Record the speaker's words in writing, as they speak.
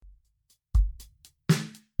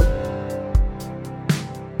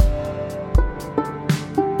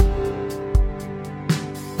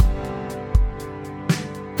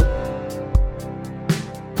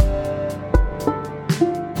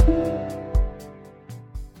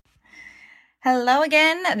Hello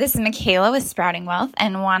again. This is Michaela with Sprouting Wealth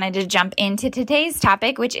and wanted to jump into today's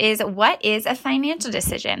topic, which is what is a financial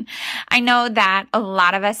decision? I know that a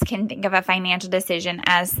lot of us can think of a financial decision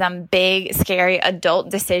as some big, scary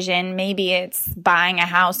adult decision. Maybe it's buying a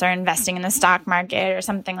house or investing in the stock market or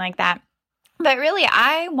something like that. But really,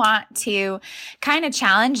 I want to kind of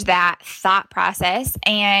challenge that thought process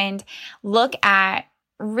and look at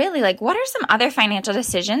really, what are some other financial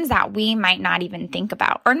decisions that we might not even think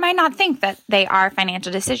about or might not think that they are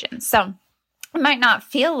financial decisions? So it might not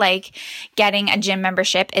feel like getting a gym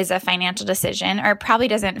membership is a financial decision, or probably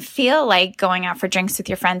doesn't feel like going out for drinks with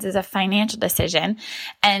your friends is a financial decision.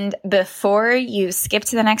 And before you skip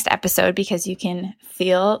to the next episode, because you can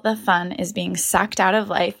feel the fun is being sucked out of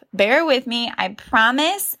life, bear with me. I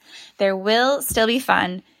promise there will still be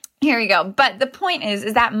fun. Here we go. But the point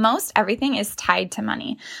is that most everything is tied to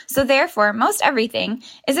money. So therefore, most everything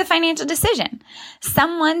is a financial decision.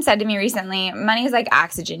 Someone said to me recently, money is like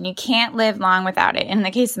oxygen. You can't live long without it. In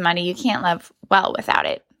the case of money, you can't live well without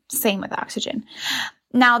it. Same with oxygen.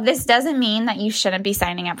 Now, this doesn't mean that you shouldn't be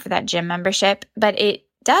signing up for that gym membership, but it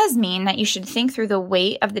does mean that you should think through the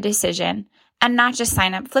weight of the decision and not just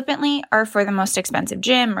sign up flippantly or for the most expensive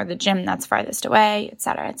gym or the gym that's farthest away, et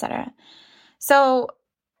cetera, et cetera. So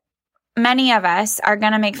many of us are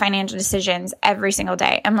going to make financial decisions every single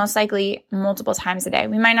day and most likely multiple times a day.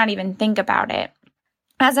 We might not even think about it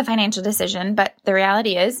as a financial decision, but the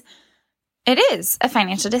reality is it is a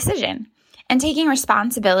financial decision. And taking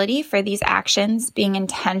responsibility for these actions, being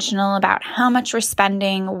intentional about how much we're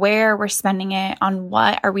spending, where we're spending it, on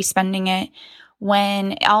what are we spending it,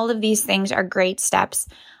 when all of these things are great steps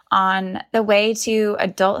on the way to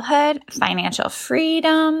adulthood, financial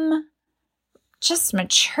freedom, just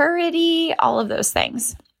maturity, all of those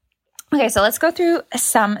things. Okay, so let's go through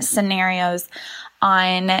some scenarios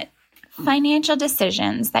on financial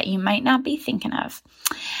decisions that you might not be thinking of.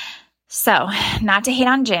 So, not to hate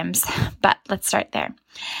on gyms, but let's start there.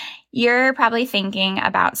 You're probably thinking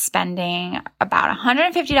about spending about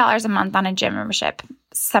 $150 a month on a gym membership.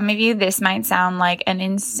 Some of you, this might sound like an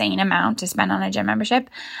insane amount to spend on a gym membership,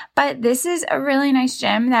 but this is a really nice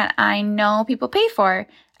gym that I know people pay for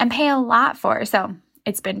and pay a lot for. So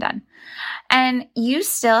it's been done. And you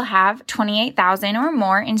still have $28,000 or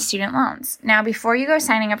more in student loans. Now, before you go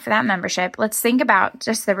signing up for that membership, let's think about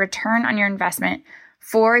just the return on your investment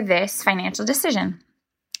for this financial decision.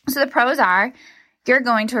 So the pros are you're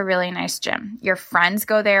going to a really nice gym. Your friends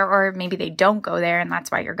go there, or maybe they don't go there and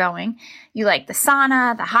that's why you're going. You like the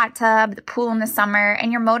sauna, the hot tub, the pool in the summer,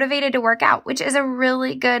 and you're motivated to work out, which is a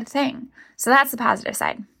really good thing. So that's the positive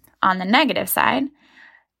side. On the negative side,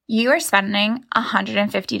 you are spending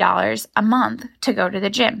 $150 a month to go to the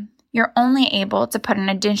gym. You're only able to put an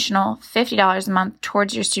additional $50 a month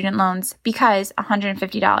towards your student loans because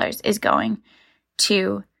 $150 is going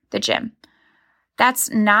to the gym.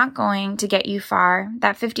 That's not going to get you far.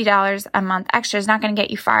 That $50 a month extra is not going to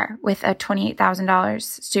get you far with a $28,000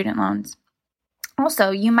 student loans.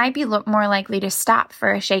 Also, you might be more likely to stop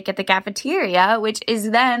for a shake at the cafeteria, which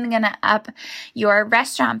is then going to up your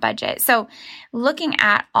restaurant budget. So looking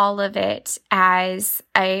at all of it as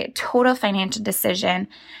a total financial decision,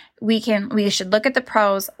 we should look at the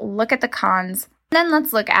pros, look at the cons, then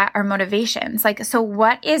let's look at our motivations. So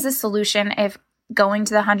what is a solution if going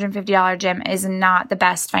to the $150 gym is not the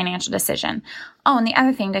best financial decision? Oh, and the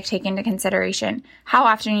other thing to take into consideration, how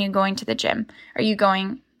often are you going to the gym? Are you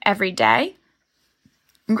going every day?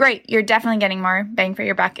 Great. You're definitely getting more bang for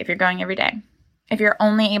your buck if you're going every day. If you're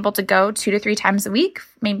only able to go 2 to 3 times a week,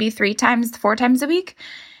 maybe 4 times a week,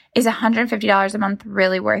 is $150 a month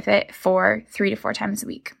really worth it for 3 to 4 times a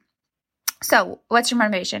week? So what's your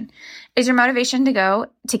motivation? Is your motivation to go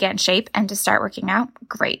to get in shape and to start working out?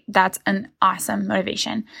 Great. That's an awesome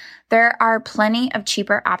motivation. There are plenty of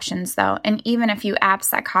cheaper options though, and even a few apps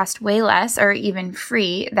that cost way less or even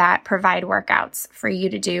free that provide workouts for you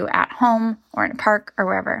to do at home or in a park or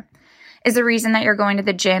wherever. Is the reason that you're going to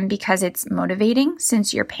the gym because it's motivating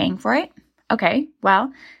since you're paying for it? Okay,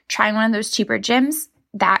 well, try one of those cheaper gyms.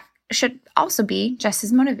 That should also be just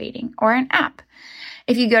as motivating, or an app.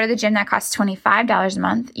 If you go to the gym that costs $25 a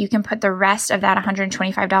month, you can put the rest of that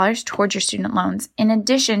 $125 towards your student loans in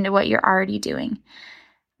addition to what you're already doing.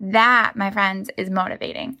 That, my friends, is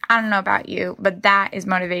motivating. I don't know about you, but that is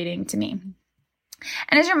motivating to me.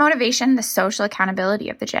 And is your motivation the social accountability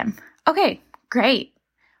of the gym? Okay, great.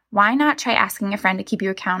 Why not try asking a friend to keep you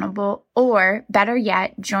accountable, or better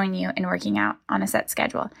yet, join you in working out on a set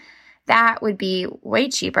schedule? That would be way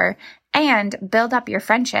cheaper and build up your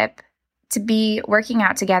friendship to be working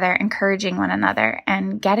out together, encouraging one another,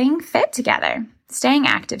 and getting fit together, staying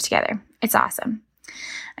active together. It's awesome.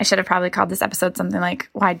 I should have probably called this episode something like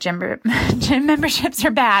why gym memberships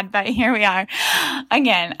are bad, but here we are.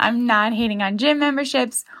 Again, I'm not hating on gym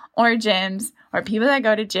memberships or gyms or people that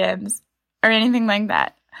go to gyms or anything like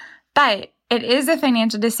that. But it is a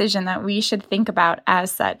financial decision that we should think about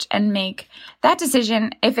as such and make that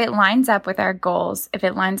decision if it lines up with our goals. If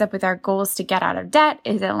it lines up with our goals to get out of debt,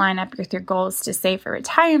 does it line up with your goals to save for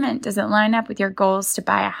retirement? Does it line up with your goals to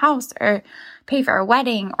buy a house or pay for a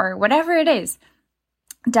wedding or whatever it is?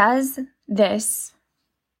 Does this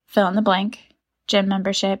fill in the blank, gym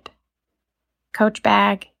membership, Coach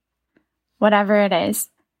bag, whatever it is,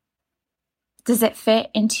 does it fit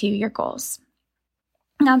into your goals?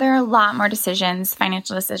 Now, there are a lot more decisions,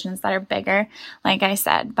 financial decisions that are bigger. Like I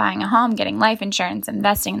said, buying a home, getting life insurance,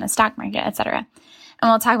 investing in the stock market, etc.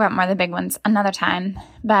 And we'll talk about more of the big ones another time.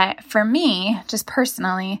 But for me, just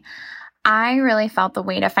personally, I really felt the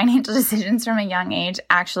weight of financial decisions from a young age.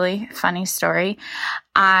 Actually, funny story.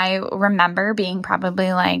 I remember being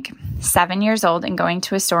probably like 7 years old and going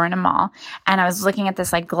to a store in a mall, and I was looking at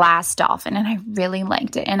this like glass dolphin, and I really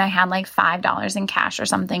liked it. And I had like $5 in cash or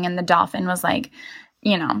something, and the dolphin was like,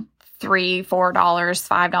 $3, $4,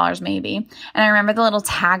 $5 maybe. And I remember the little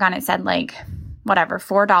tag on it said like, whatever,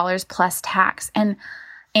 $4 plus tax. And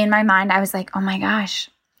in my mind, I was like, oh my gosh,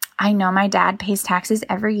 I know my dad pays taxes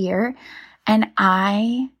every year, and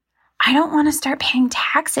I don't want to start paying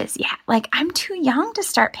taxes yet. Like, I'm too young to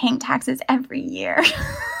start paying taxes every year.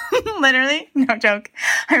 Literally, no joke.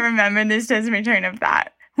 I remember this just my train of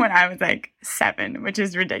thought when I was like 7, which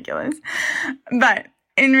is ridiculous. But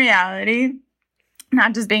in reality,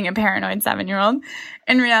 not just being a paranoid 7-year-old.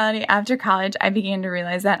 In reality, after college, I began to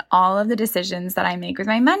realize that all of the decisions that I make with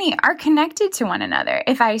my money are connected to one another.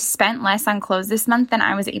 If I spent less on clothes this month, then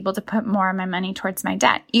I was able to put more of my money towards my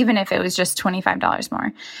debt, even if it was just $25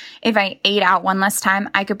 more. If I ate out one less time,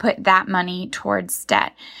 I could put that money towards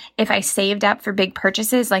debt. If I saved up for big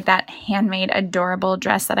purchases, like that handmade adorable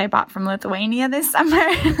dress that I bought from Lithuania this summer,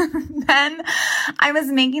 then I was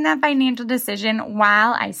making that financial decision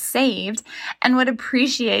while I saved and would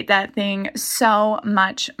appreciate that thing so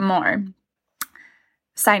much more.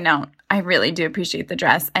 Side note, I really do appreciate the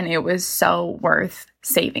dress, and it was so worth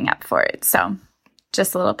saving up for it. So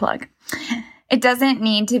just a little plug. It doesn't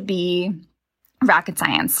need to be rocket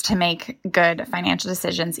science to make good financial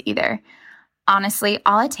decisions either. Honestly,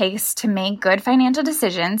 all it takes to make good financial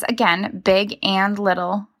decisions, again, big and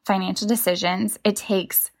little financial decisions, it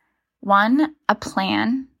takes one, a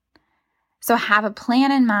plan. So have a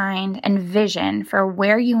plan in mind and vision for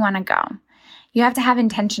where you want to go. You have to have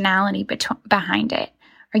intentionality behind it.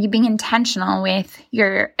 Are you being intentional with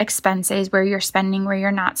your expenses, where you're spending, where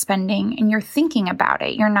you're not spending, and you're thinking about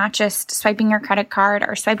it? You're not just swiping your credit card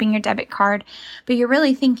or swiping your debit card, but you're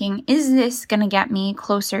really thinking, is this going to get me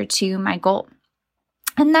closer to my goal?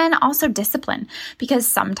 And then also discipline, because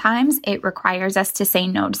sometimes it requires us to say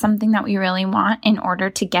no to something that we really want in order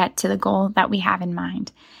to get to the goal that we have in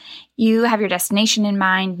mind. You have your destination in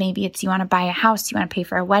mind. Maybe it's you want to buy a house, you want to pay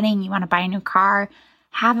for a wedding, you want to buy a new car.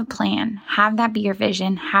 Have a plan. Have that be your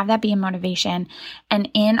vision. Have that be a motivation. And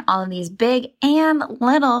in all of these big and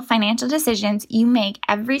little financial decisions you make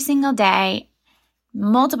every single day,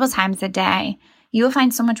 multiple times a day, you will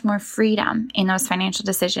find so much more freedom in those financial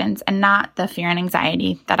decisions and not the fear and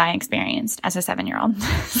anxiety that I experienced as a 7-year-old.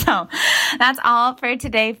 So that's all for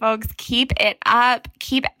today, folks. Keep it up.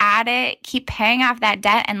 Keep at it. Keep paying off that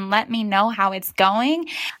debt and let me know how it's going.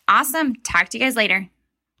 Awesome. Talk to you guys later.